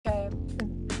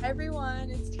Hi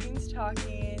everyone, it's Teens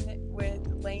Talking with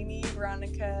Lainey,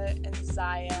 Veronica, and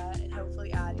Zaya, and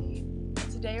hopefully Addie. And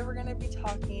today we're going to be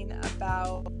talking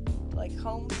about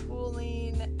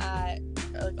homeschooling at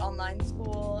online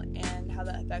school and how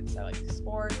that affects our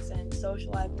sports and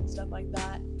social life and stuff like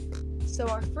that. So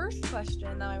our first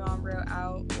question that my mom wrote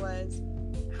out was,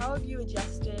 how have you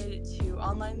adjusted to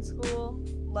online school,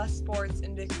 less sports,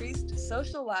 and decreased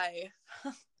social life?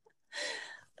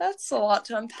 That's a lot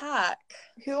to unpack.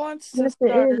 Who wants to Yes, it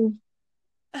start?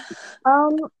 is.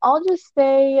 I'll just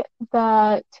say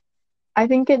that I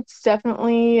think it's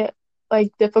definitely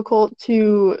difficult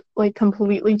to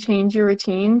completely change your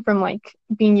routine from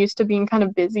being used to being kind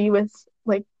of busy with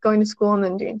going to school and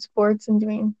then doing sports and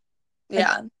doing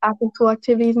Yeah. after school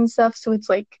activities and stuff. So it's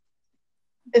like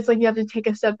you have to take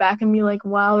a step back and be like,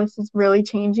 wow, this is really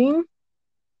changing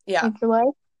Yeah. your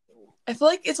life. I feel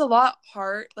like it's a lot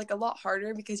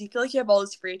harder because you feel like you have all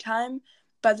this free time,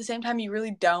 but at the same time you really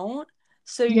don't.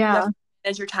 So you have Yeah. to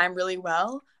manage your time really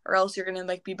well, or else you're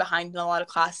gonna be behind in a lot of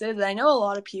classes. And I know a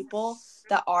lot of people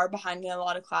that are behind in a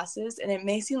lot of classes, and it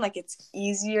may seem like it's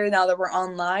easier now that we're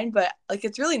online, but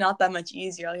it's really not that much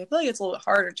easier. I feel like it's a little bit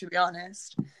harder, to be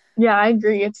honest. Yeah, I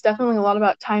agree. It's definitely a lot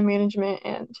about time management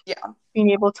and Yeah.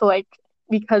 being able to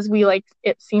because we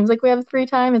it seems like we have free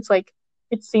time.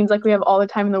 It seems like we have all the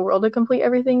time in the world to complete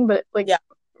everything, but Yeah.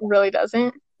 really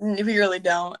doesn't. We really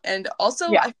don't. And also,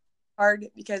 Yeah. I find it hard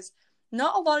because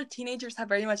not a lot of teenagers have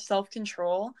very much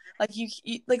self-control. Not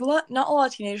a lot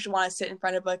of teenagers want to sit in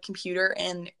front of a computer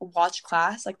and watch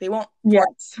class. They won't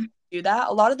force Yes. do that.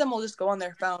 A lot of them will just go on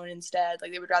their phone instead.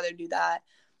 They would rather do that.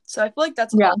 So I feel like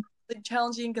that's Yeah. also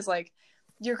challenging because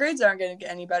your grades aren't going to get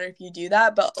any better if you do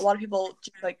that. But a lot of people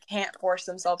just can't force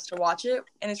themselves to watch it,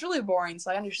 and it's really boring.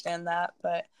 So I understand that,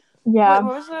 but Yeah.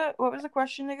 Wait, what was the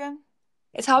question again?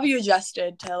 it's how have you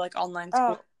adjusted to online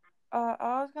school?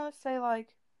 I was gonna say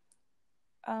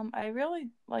I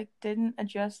really didn't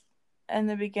adjust in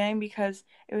the beginning because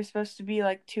it was supposed to be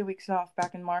 2 weeks off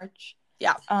back in March.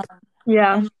 Yeah.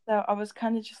 Yeah. And so I was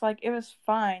kind of just it was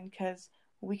fine because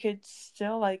we could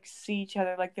still see each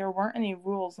other. There weren't any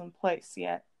rules in place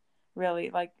yet,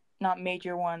 really, not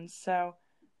major ones. So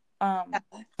so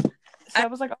I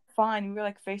was oh, fine. We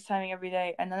were FaceTiming every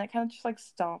day, and then it kind of just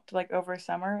stopped over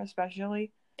summer,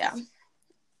 especially. Yeah.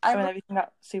 When everything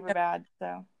got super bad.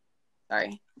 So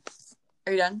Sorry.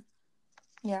 Are you done?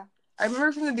 yeah. I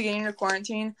remember from the beginning of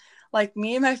quarantine,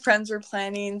 me and my friends were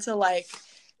planning to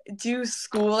do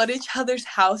school at each other's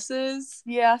houses.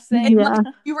 Yeah, same. Yeah.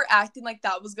 We were acting like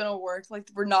that was gonna work.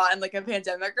 We're not in a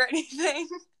pandemic or anything.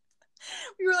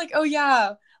 We were oh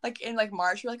yeah. In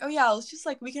March, we were oh yeah, let's just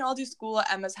we can all do school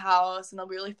at Emma's house and it'll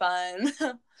be really fun.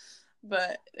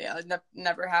 But yeah, it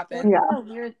never It happened. was Yeah. kind of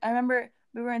weird. I remember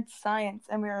we were in science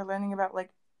and we were learning about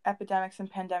epidemics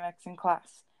and pandemics in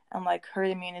class and herd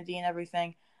immunity and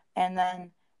everything. And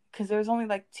then because there was only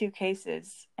 2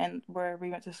 cases and where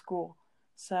we went to school,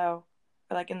 so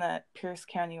in the Pierce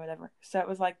County or whatever. So it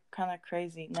was kind of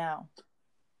crazy now.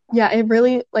 Yeah, it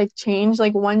really changed.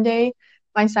 One day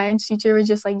my science teacher was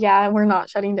just yeah, we're not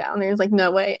shutting down. There's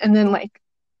no way. And then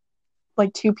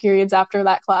two periods after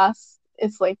that class,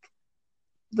 it's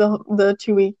the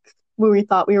 2 week where we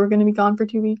thought we were going to be gone for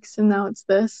 2 weeks, and now it's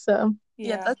this. So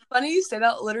Yeah, that's funny you say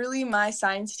that. Literally, my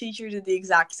science teacher did the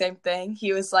exact same thing.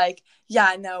 He was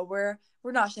yeah, no, we're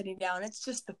not shutting down. It's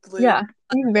just the flu. yeah,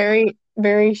 he's very,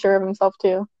 very sure of himself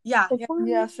too. Yeah,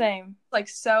 Yeah, same.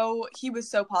 So he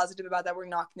was so positive about that. We're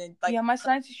not gonna Yeah, my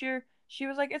science teacher, she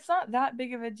was it's not that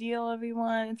big of a deal,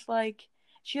 everyone. It's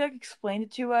she explained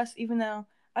it to us, even though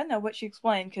I don't know what she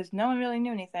explained because no one really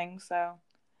knew anything. So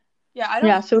yeah, I don't.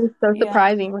 Yeah, so it was so Yeah.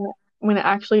 surprising when it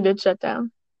actually did shut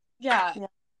down. Yeah,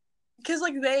 because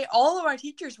all of our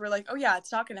teachers were oh yeah,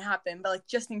 it's not gonna happen, but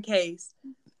just in case.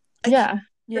 Yeah.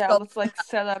 Yeah, let's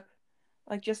set up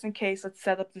just in case, let's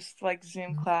set up this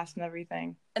Zoom class and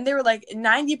everything. And they were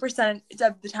 90%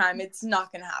 of the time it's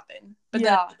not gonna happen. But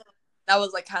yeah, then that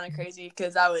was kind of crazy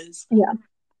because that was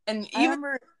and I even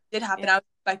remember if it did happen, I was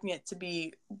expecting it to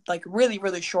be really,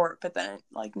 really short, but then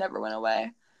it never went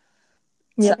away.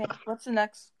 Yeah. Okay, what's the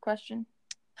next question?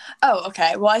 Oh,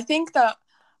 okay. Well, I think that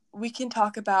we can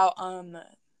talk about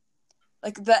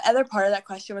the other part of that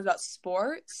question was about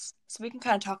sports, so we can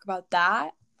kind of talk about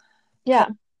that. Yeah.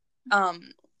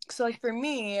 So for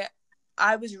me,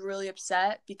 I was really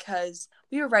upset because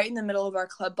we were right in the middle of our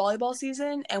club volleyball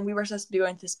season, and we were supposed to be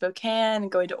going to Spokane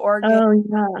and going to Oregon. Oh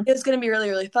yeah. It was going to be really,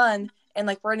 really fun, and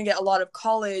we're going to get a lot of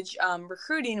college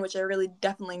recruiting, which I really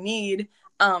definitely need.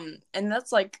 And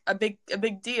that's a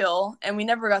big deal, and we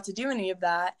never got to do any of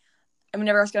that. and we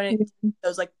never got going to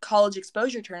those like college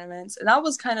exposure tournaments, and that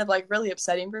was kind of like really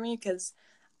upsetting for me because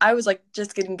I was like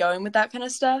just getting going with that kind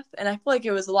of stuff, and I feel like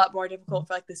it was a lot more difficult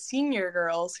for like the senior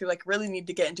girls who like really need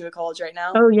to get into a college right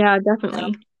now. Oh yeah,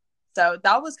 definitely. So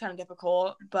that was kind of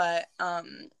difficult, but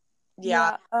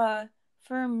yeah.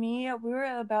 For me, we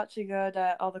were about to go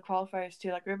to all the qualifiers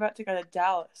too. Like we were about to go to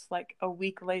Dallas like a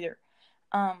week later,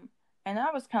 and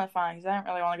that was kind of fine because I didn't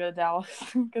really want to go to Dallas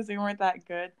because we weren't that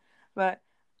good. But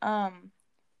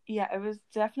yeah, it was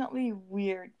definitely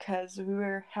weird because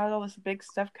had all this big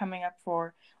stuff coming up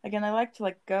for like, and I like to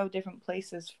like go different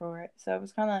places for it, so it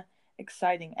was kind of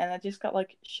exciting, and it just got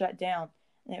like shut down,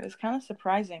 and it was kind of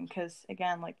surprising because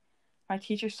again, like my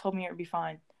teachers told me it would be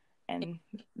fine, and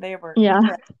they were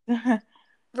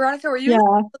Veronica, were you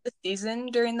in the season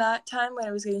during that time when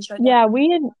it was getting shut down? Yeah,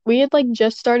 we had like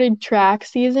just started track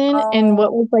season, and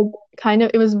what was like kind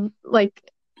of, it was like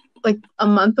a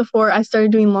month before I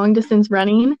started doing long distance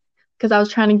running because I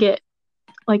was trying to get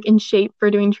like in shape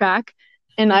for doing track,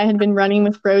 and I had been running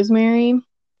with Rosemary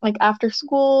like after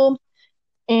school,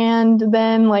 and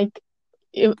then like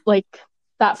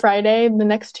that Friday, the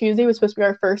next Tuesday was supposed to be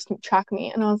our first track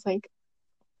meet, and I was like,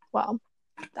 wow.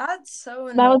 That's so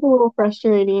annoying. That was a little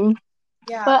frustrating.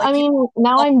 Yeah. But like, I mean,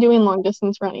 now I'm doing long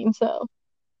distance running, so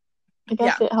I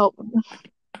guess it helped.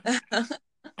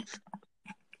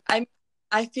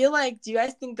 I feel like, do you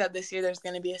guys think that this year there's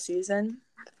going to be a season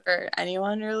for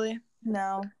anyone, really?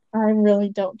 No. I really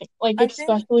don't think. Like,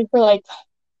 especially for, like,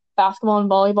 basketball and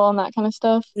volleyball and that kind of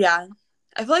stuff. Yeah.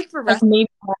 I feel like for wrestling,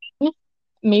 like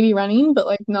maybe running, but,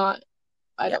 like, not.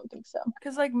 I don't think so.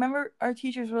 Because, like, remember our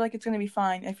teachers were like, it's going to be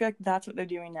fine. I feel like that's what they're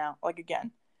doing now. Like,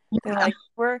 again. They're like,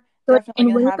 we're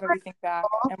definitely going to have everything back.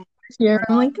 And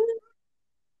I'm like,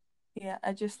 yeah,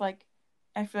 I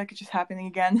feel like it's just happening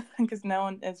again because no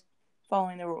one is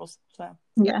following the rules. So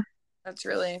yeah, that's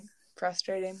really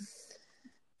frustrating.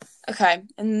 Okay,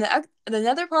 and the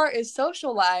other part is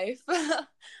social life. I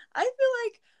feel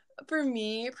like for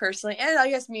me personally, and I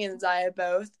guess me and Zaya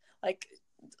both, like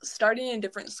starting in a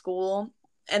different school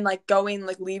and like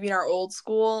leaving our old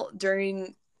school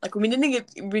during like when we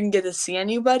didn't get to see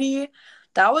anybody,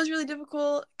 that was really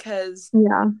difficult because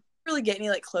really get any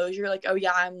like closure, like, oh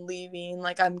yeah, I'm leaving,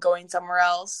 like I'm going somewhere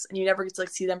else, and you never get to like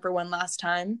see them for one last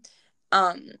time.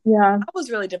 That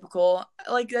was really difficult.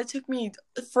 Like that took me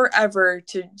forever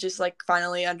to just like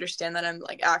finally understand that I'm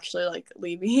like actually like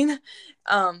leaving.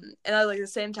 And I like the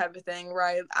same type of thing where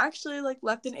I actually like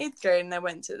left in 8th grade and I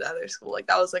went to the other school. Like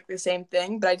that was like the same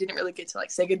thing, but I didn't really get to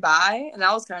like say goodbye, and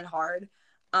that was kind of hard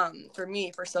for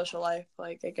me for social life,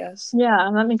 like I guess. Yeah,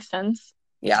 that makes sense.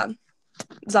 Yeah.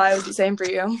 Zaya, was the same for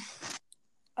you?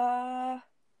 I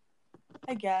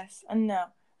guess. No.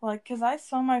 Like, because I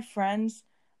saw my friends,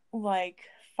 like,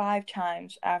 5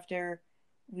 times after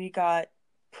we got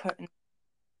put in,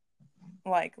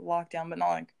 like, lockdown, but not,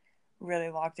 like, really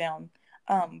lockdown.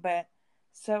 But,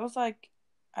 so it was, like,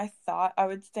 I thought I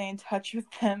would stay in touch with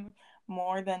them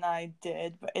more than I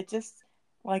did, but it just,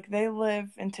 like, they live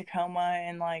in Tacoma,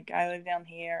 and, like, I live down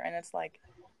here, and it's, like,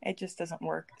 it just doesn't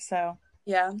work, so.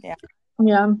 Yeah.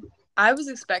 I was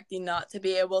expecting not to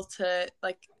be able to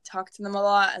like talk to them a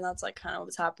lot, and that's like kind of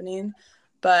what's happening.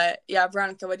 But yeah,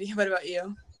 Veronica, what about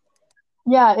you?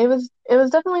 Yeah, it was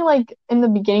definitely like in the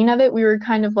beginning of it, we were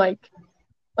kind of like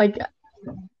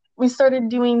we started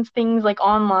doing things like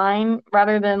online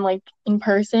rather than like in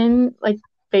person, like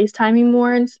FaceTiming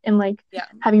more and like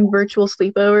having virtual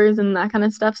sleepovers and that kind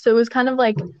of stuff. So it was kind of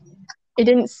like it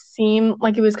didn't seem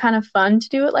like it was kind of fun to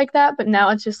do it like that, but now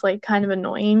it's just like kind of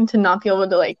annoying to not be able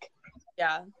to like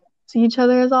see each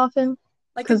other as often.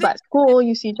 Like because at school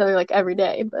you see each other like every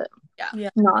day, but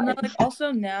not. And then, like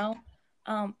also now,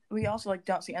 we also like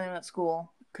don't see anyone at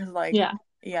school because like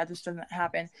this doesn't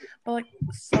happen. But like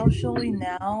socially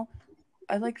now,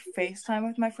 I like FaceTime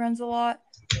with my friends a lot,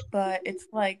 but it's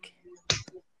like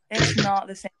it's not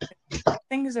the same.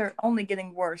 Things are only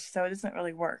getting worse, so it doesn't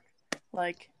really work.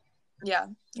 Like. Yeah.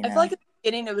 I feel like at the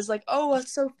beginning it was like, oh,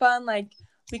 it's so fun, like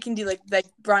we can do like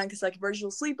Veronica's like virtual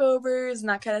sleepovers and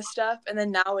that kind of stuff, and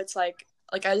then now it's like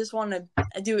I just want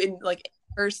to do it in like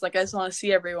first, like I just want to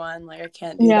see everyone, like I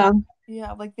can't do that.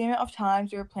 Yeah, like the amount of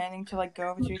times we were planning to like go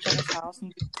over to each other's house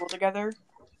and do school together,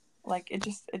 like it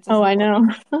doesn't I know.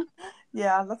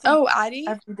 Yeah, that's like, Addie,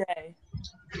 every day.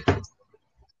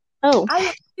 Oh, I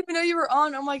didn't even know you were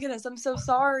on. Oh my goodness, I'm so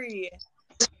sorry.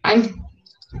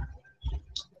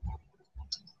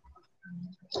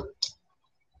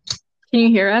 Can you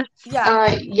hear us?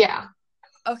 Yeah. Yeah.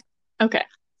 Okay.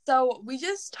 So we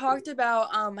just talked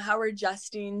about how we're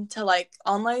adjusting to like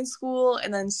online school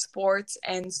and then sports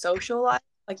and social life,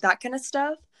 like that kind of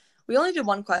stuff. we only did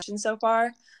one question so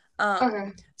far.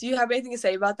 Okay. Do you have anything to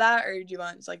say about that, or do you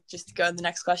want to just go to the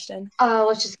next question?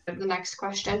 Let's just go to the next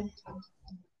question.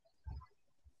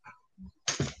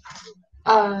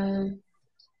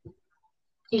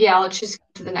 Yeah, let's just go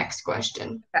to the next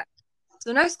question. Okay. So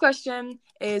the next question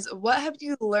is, what have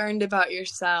you learned about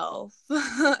yourself?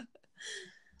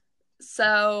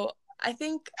 So I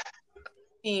think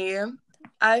me,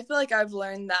 I feel like I've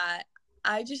learned that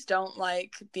I just don't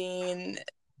like being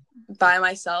by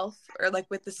myself or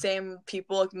with the same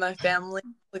people, like my family,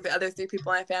 like the other 3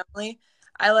 people in my family.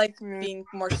 I like being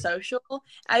more social.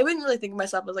 I wouldn't really think of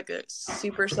myself as a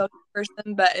super social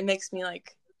person, but it makes me I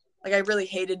really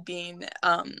hated being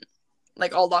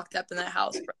all locked up in that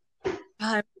house for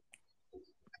time.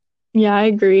 Yeah, I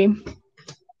agree.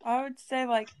 I would say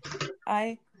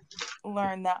I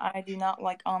learned that I do not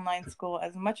like online school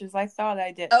as much as I thought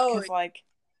I did. Oh,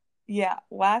 yeah,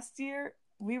 last year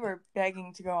we were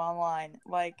begging to go online.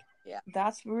 Yeah.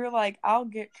 We were like, I'll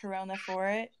get corona for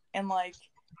it, and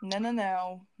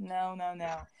no.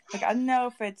 I don't know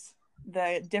if it's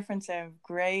the difference of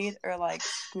grade or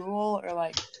school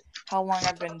or how long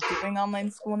I've been doing online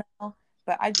school now,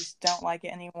 but I just don't like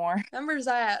it anymore. Remember,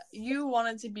 Zaya, you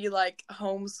wanted to be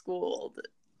homeschooled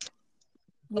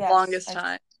the Yes, longest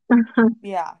time.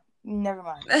 Yeah, never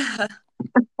mind.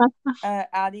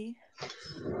 Addie?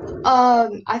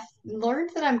 I've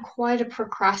learned that I'm quite a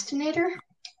procrastinator.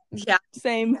 Yeah,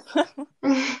 same.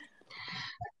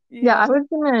 Yeah,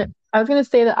 I was gonna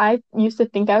say that I used to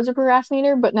think I was a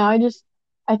procrastinator, but now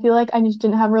I feel like I just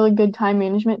didn't have really good time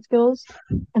management skills.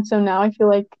 And so now I feel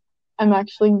like I'm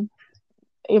actually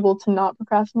able to not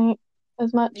procrastinate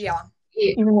as much. Yeah.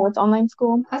 Even though it's online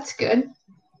school. That's good.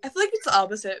 I feel like it's the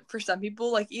opposite for some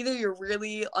people. Either you're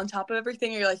really on top of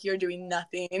everything or you're doing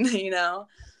nothing,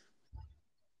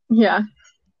 Yeah.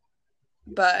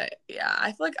 But yeah,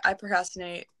 I feel like I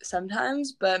procrastinate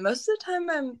sometimes, but most of the time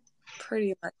I'm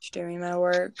pretty much doing my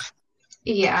work.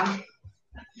 Yeah.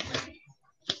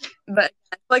 But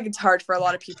I feel like it's hard for a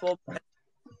lot of people. It's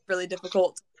really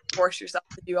difficult to force yourself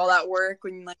to do all that work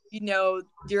when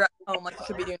you're at home, you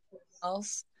could be doing something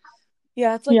else.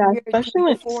 Yeah, it's weird.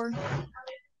 Especially before.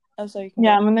 Oh, sorry.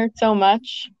 Yeah, when there's so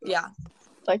much. Yeah.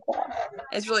 It's like that.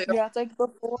 It's really Yeah, it's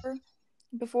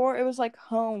before it was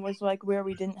home was where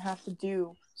we didn't have to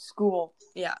do school.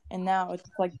 Yeah. And now it's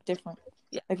different.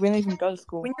 Yeah. We don't even go to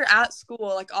school. When you're at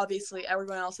school, obviously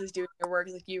everyone else is doing your work.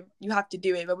 You have to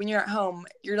do it. But when you're at home,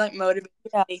 you're motivated to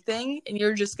do anything, and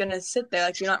you're just gonna sit there.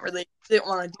 You're not really didn't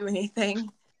want to do anything.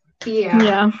 Yeah.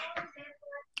 Yeah.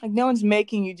 No one's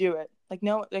making you do it.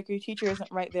 No, your teacher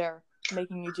isn't right there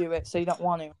making you do it, so you don't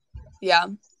want to. Yeah.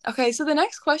 Okay, so the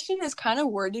next question is kind of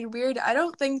worded weird. I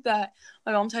don't think that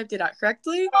my mom typed it out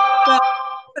correctly, but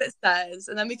what it says,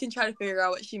 and then we can try to figure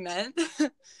out what she meant.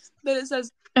 But it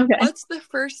says, okay. What's the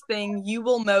first thing you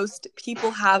will most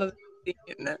people have a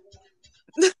vaccine?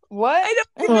 What? I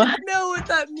don't even know what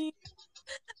that means.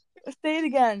 Say it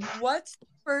again. What's the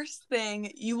first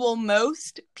thing you will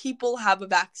most people have a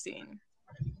vaccine?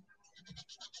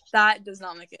 That does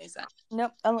not make any sense.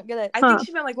 Nope, I don't get it. I think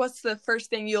she meant what's the first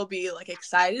thing you'll be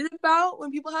excited about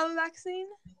when people have a vaccine?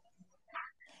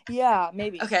 Yeah,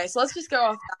 maybe. Okay, so let's just go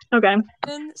off that. Okay.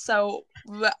 So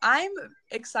I'm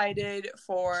excited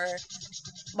for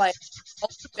all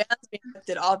the bans being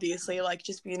lifted, obviously,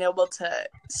 just being able to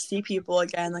see people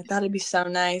again. That'd be so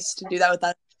nice to do that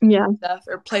without stuff,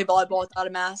 or play volleyball without a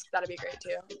mask. That'd be great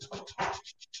too.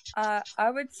 I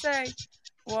would say,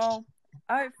 well,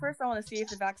 I want to see if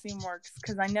the vaccine works,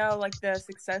 because I know the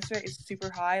success rate is super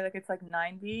high. It's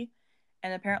 90,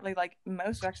 and apparently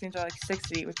most vaccines are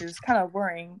 60, which is kind of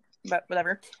worrying, but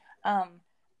whatever.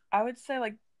 I would say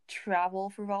travel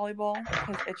for volleyball,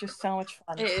 because it's just so much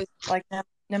fun. It is.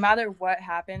 No matter what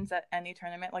happens at any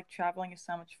tournament, traveling is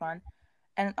so much fun.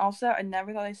 And also, I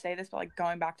never thought I'd say this, but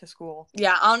going back to school.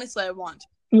 Yeah, honestly, I want to.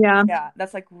 Yeah. Yeah,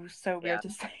 that's so weird to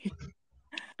say.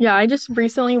 Yeah, I just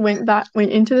recently went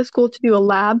into the school to do a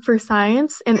lab for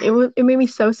science, and it made me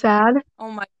so sad. Oh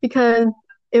my! Because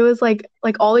it was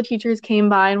all the teachers came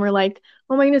by and were like,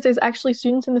 "Oh my goodness, there's actually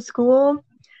students in the school,"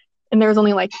 and there was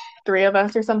only 3 of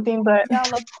us or something. But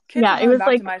yeah, it was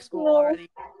back to my school already.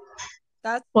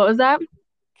 What was that?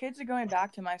 Kids are going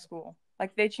back to my school.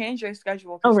 They changed their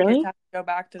schedule. Oh, really? Kids have to go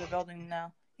back to the building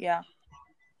now. Yeah.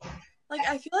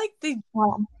 I feel like they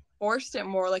forced it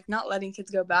more, not letting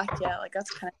kids go back yet. That's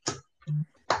kind of.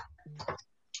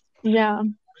 Yeah.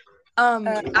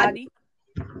 Addie?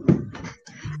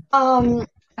 I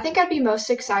think I'd be most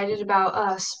excited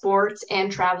about sports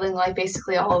and traveling,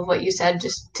 basically all of what you said,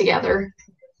 just together.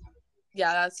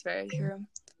 Yeah, that's very true.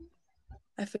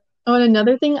 I feel Oh, and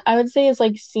another thing I would say is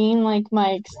like seeing like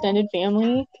my extended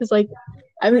family because like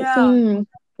I haven't Yeah, seen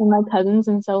my cousins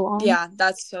in so long. Yeah,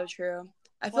 that's so true.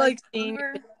 I feel like like we seeing your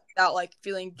were. kids without like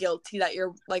feeling guilty that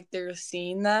you're like they're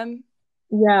seeing them,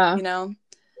 Yeah. you know?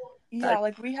 Yeah, That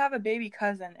like we have a baby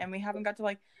cousin and we haven't got to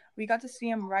like we got to see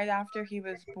him right after he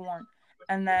was born.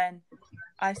 And then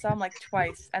I saw him like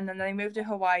twice and then they moved to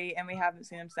Hawaii and we haven't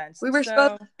seen him since. we were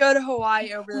supposed So, to go to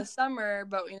Hawaii over the summer,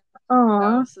 but we Aw.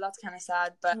 know, so that's kind of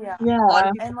sad. But yeah. a lot of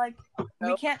Yeah. people And like we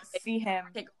go, can't they see him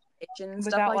can't go on vacation and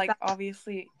stuff without like like that.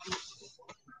 obviously.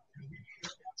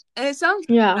 And it sounds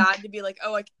Yeah. bad to be like,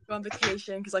 oh, I can't go on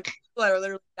vacation because like people are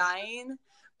literally dying.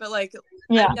 But like,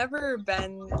 Yeah. I've never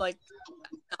been like,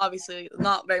 obviously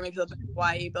not very many people have been to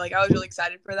Hawaii, but like I was really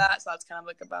excited for that, so that's kind of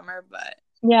like a bummer. But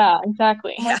Yeah,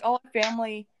 exactly. And, like all our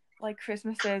family like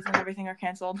Christmases and everything are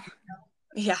canceled.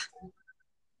 yeah,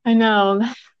 I know.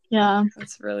 Yeah.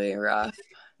 that's really rough.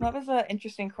 That was an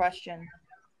interesting question.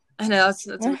 I know that's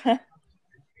a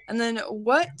And then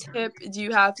what tip do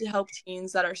you have to help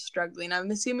teens that are struggling?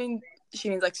 I'm assuming she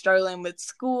means like struggling with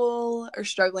school or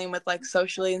struggling with like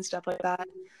socially and stuff like that.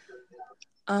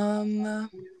 I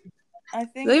Does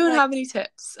think anyone like have any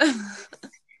tips?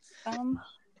 I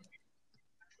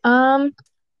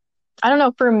don't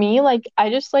know. For me, like I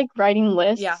just like writing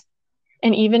lists. Yeah.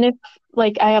 And even if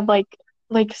like I have like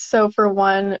so for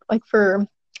one like for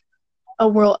a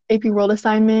world AP World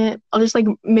assignment, I'll just like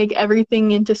make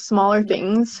everything into smaller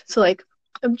things. So like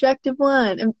objective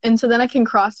one, and so then I can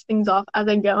cross things off as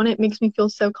I go, and it makes me feel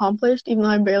so accomplished, even though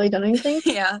I've barely done anything.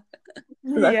 Yeah.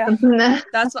 So that's yeah. something that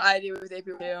That's what I do with AP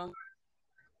too.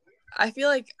 I feel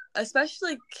like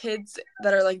especially kids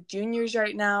that are like juniors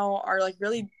right now are like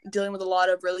really dealing with a lot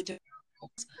of really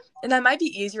difficult, and that might be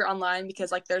easier online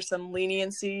because like there's some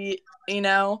leniency,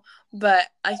 but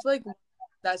I feel like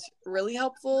that's really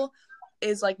helpful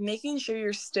is like making sure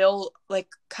you're still like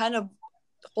kind of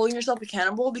holding yourself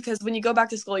accountable, because when you go back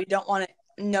to school you don't want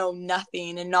to know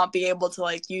nothing and not be able to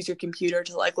like use your computer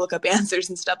to like look up answers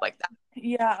and stuff like that.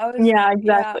 Yeah, Yeah,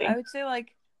 exactly. I would say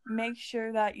like make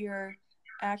sure that you're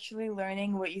actually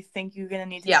learning what you think you're gonna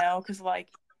need to Yeah. know, because like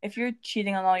if you're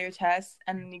cheating on all your tests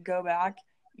and then you go back,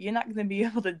 you're not gonna be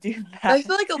able to do that. I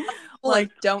feel like a lot of people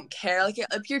like don't care. Like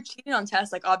if you're cheating on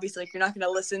tests, like obviously like, you're not gonna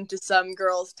listen to some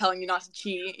girls telling you not to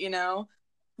cheat,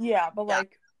 Yeah, but Yeah.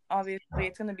 like obviously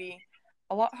it's gonna be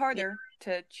a lot harder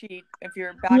to cheat if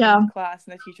you're back Yeah. in class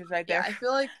and the teacher's right there. Yeah, I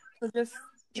feel like So just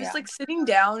yeah. like sitting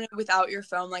down without your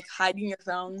phone, like hiding your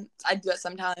phone. I do that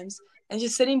sometimes, and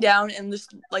just sitting down and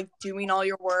just like doing all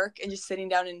your work and just sitting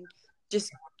down and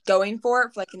just going for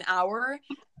it for like an hour.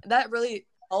 That really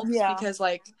helps Yeah. because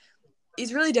like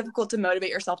it's really difficult to motivate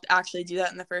yourself to actually do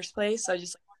that in the first place. So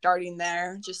just like, starting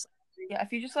there, just Yeah,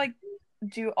 if you just like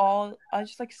I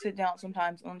just like sit down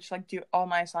sometimes and just like do all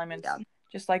my assignments Yeah.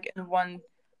 just like in one,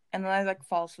 and then I like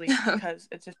fall asleep because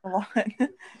it's just a lot.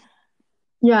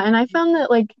 Yeah, and I found that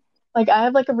like I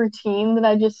have like a routine that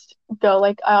I just go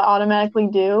like I automatically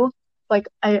do. Like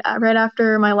I right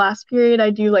after my last period,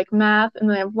 I do like math, and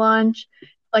then I have lunch.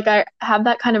 Like I have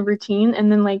that kind of routine,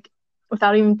 and then like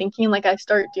without even thinking, like I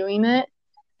start doing it.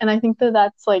 And I think that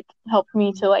that's like helped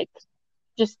me to like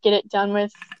just get it done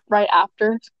with right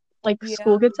after like Yeah.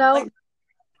 school gets out, Like-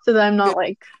 so that I'm not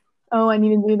like, oh, I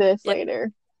need to do this Yeah.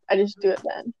 later. I just do it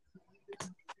then.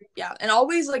 Yeah, and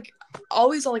always like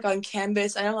on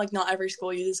Canvas. I know like not every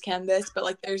school uses Canvas, but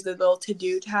like there's the little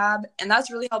to-do tab, and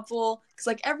that's really helpful because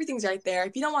like everything's right there.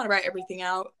 If you don't want to write everything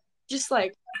out, just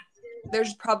like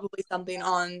there's probably something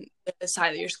on the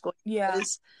side of your school. Yeah.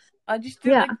 Is. I just do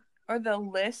Yeah. like or the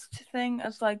list thing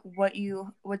is like what's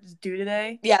due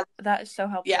today. Yeah. That is so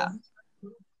helpful. Yeah.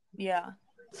 Yeah.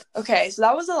 Okay, so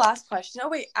that was the last question. Oh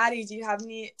wait, Addie, do you have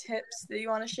any tips that you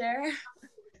want to share?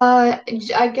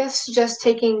 I guess just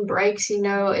taking breaks,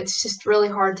 it's just really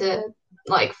hard to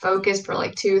like focus for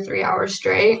like 2, 3 hours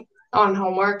straight on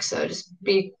homework. So just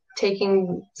be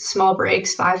taking small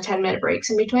breaks, 5, 10 minute breaks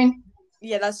in between.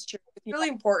 Yeah, that's true. It's really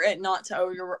important not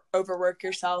to overwork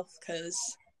yourself because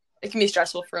it can be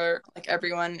stressful for like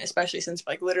everyone, especially since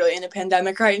we're like literally in a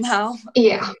pandemic right now.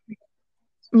 Yeah.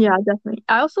 Yeah, definitely.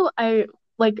 I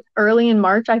like early in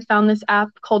March, I found this app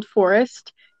called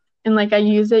Forest, and like I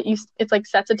use it. It's like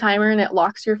sets a timer and it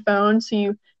locks your phone.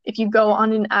 So if you go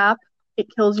on an app, it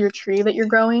kills your tree that you're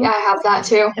growing. Yeah, I have that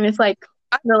too. And it's like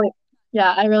really,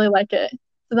 yeah, I really like it.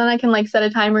 So then I can like set a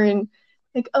timer and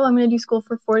like, oh, I'm gonna do school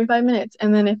for 45 minutes,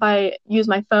 and then if I use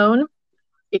my phone,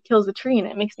 it kills the tree and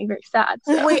it makes me very sad.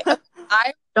 So Wait,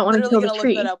 I don't want to literally kill the gonna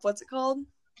tree. look that up. What's it called?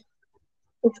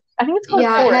 I think it's called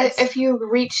Yeah, and Forest. if you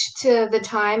reach to the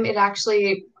time,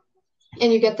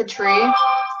 and you get the tree,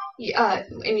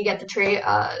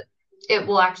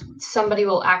 somebody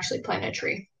will actually plant a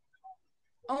tree,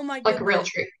 Oh my like a real goodness.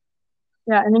 tree.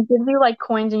 Yeah, and it gives you like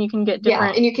coins, and you can get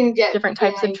Yeah, and you can get different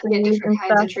types of trees different and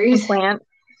kinds stuff of trees. to plant.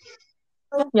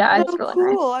 Yeah, That's it's really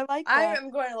cool. nice. I like I that. am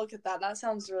going to look at that. That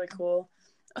sounds really cool.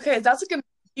 Okay, that's like a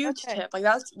huge Okay. tip. Like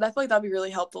I feel like that'd be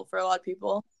really helpful for a lot of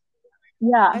people.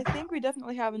 Yeah. I think we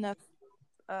definitely have enough.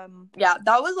 Yeah,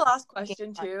 that was the last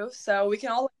question time. too. So we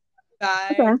can all bye.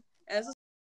 Okay. And this was